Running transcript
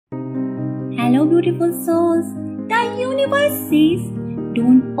Hello beautiful souls, the universe says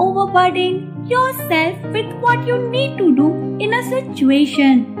don't overburden yourself with what you need to do in a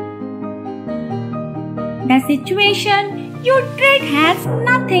situation. The situation you dread has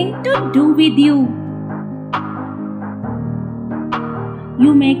nothing to do with you.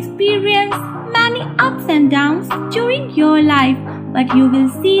 You may experience many ups and downs during your life, but you will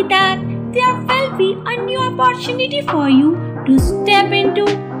see that there will be a new opportunity for you to step into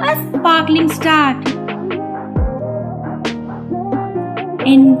a sparkling start,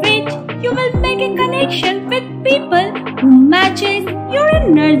 in which you will make a connection with people who matches your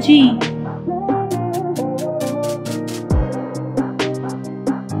energy.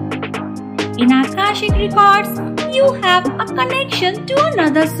 In Akashic records, you have a connection to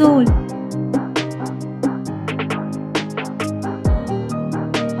another soul.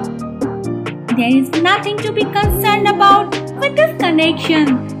 There is nothing to be concerned about with this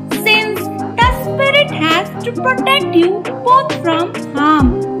connection, since the spirit has to protect you both from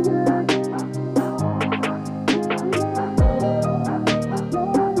harm.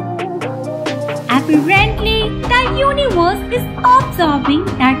 Apparently, the universe is observing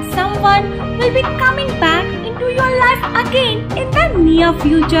that someone will be coming back into your life again in the near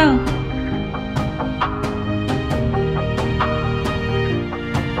future.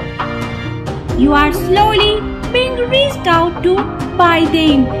 You are slowly being reached out to by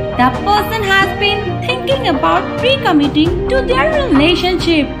them. The person has been thinking about recommitting to their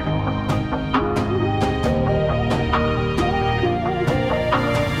relationship.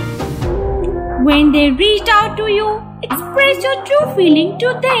 When they reach out to you, express your true feeling to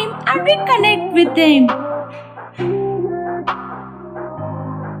them and reconnect with them.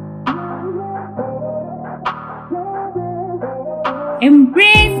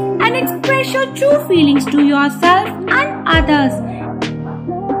 Embrace and express your true feelings to yourself and others.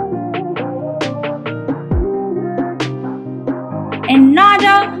 In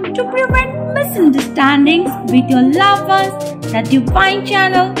order to prevent misunderstandings with your loved ones, the Divine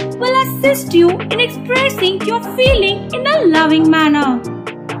Channel will assist you in expressing your feeling in a loving manner.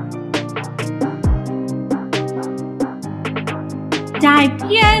 Type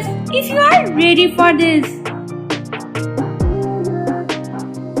yes if you are ready for this.